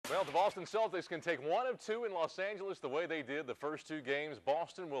Well, the Boston Celtics can take one of two in Los Angeles the way they did the first two games.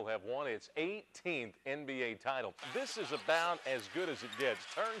 Boston will have won its 18th NBA title. This is about as good as it gets.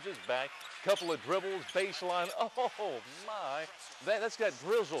 Turns his back, couple of dribbles, baseline. Oh, my. That's got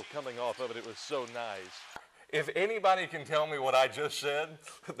drizzle coming off of it. It was so nice. If anybody can tell me what I just said,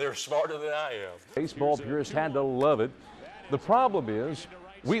 they're smarter than I am. Baseball purists had to love it. The problem is,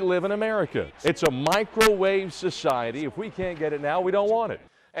 we live in America. It's a microwave society. If we can't get it now, we don't want it.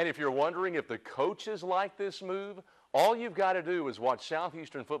 And if you're wondering if the coaches like this move, all you've got to do is watch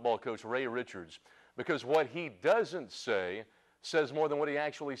Southeastern football coach Ray Richards, because what he doesn't say says more than what he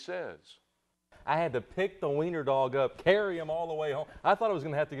actually says. I had to pick the wiener dog up, carry him all the way home. I thought I was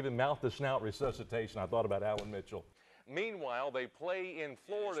going to have to give him mouth-to-snout resuscitation. I thought about Alan Mitchell. Meanwhile, they play in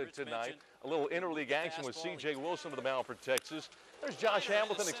Florida tonight. A little interleague action with C.J. Wilson of the Mound for Texas. There's Josh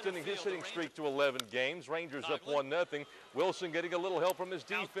Hamilton extending his hitting streak to 11 games. Rangers up 1-0. Wilson getting a little help from his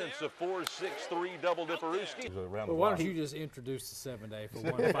defense. A 4-6-3 double dipperooski. Well, why don't you just introduce the 7-day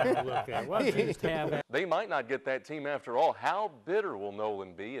for one final look at? Why don't you just have that? They might not get that team after all. How bitter will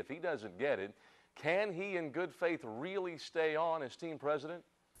Nolan be if he doesn't get it? Can he, in good faith, really stay on as team president?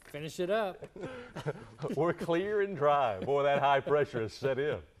 Finish it up. We're clear and dry. Boy, that high pressure is set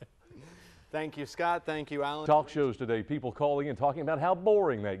in. Thank you, Scott. Thank you, Alan. Talk shows today, people calling in talking about how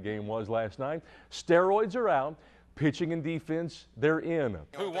boring that game was last night. Steroids are out. Pitching and defense, they're in.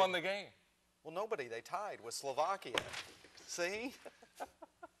 Who won the game? Well, nobody. They tied with Slovakia. See?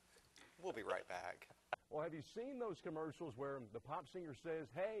 We'll be right back. Well, have you seen those commercials where the pop singer says,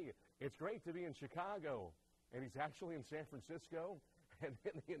 hey, it's great to be in Chicago, and he's actually in San Francisco? And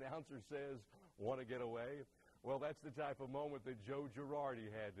then the announcer says, want to get away? Well, that's the type of moment that Joe Girardi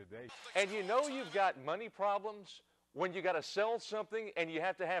had today. And you know you've got money problems when you got to sell something and you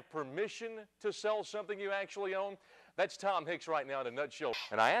have to have permission to sell something you actually own. That's Tom Hicks right now in a nutshell.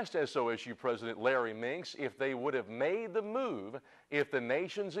 And I asked SOSU President Larry Minks if they would have made the move if the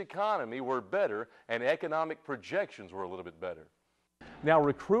nation's economy were better and economic projections were a little bit better. Now,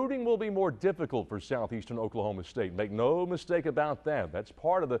 recruiting will be more difficult for Southeastern Oklahoma State. Make no mistake about that. That's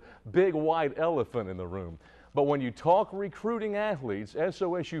part of the big white elephant in the room. But when you talk recruiting athletes,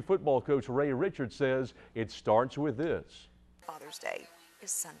 SOSU football coach Ray Richards says it starts with this. Father's Day is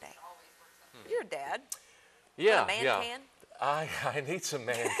Sunday. You're a dad. Yeah, a man yeah. can? I need some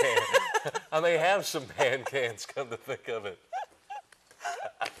man cans. I may have some man cans, come to think of it.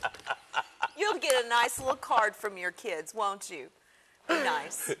 You'll get a nice little card from your kids, won't you? Be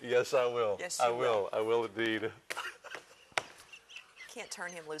nice. Yes, I will. Yes, you will. I will indeed. Can't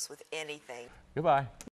turn him loose with anything. Goodbye.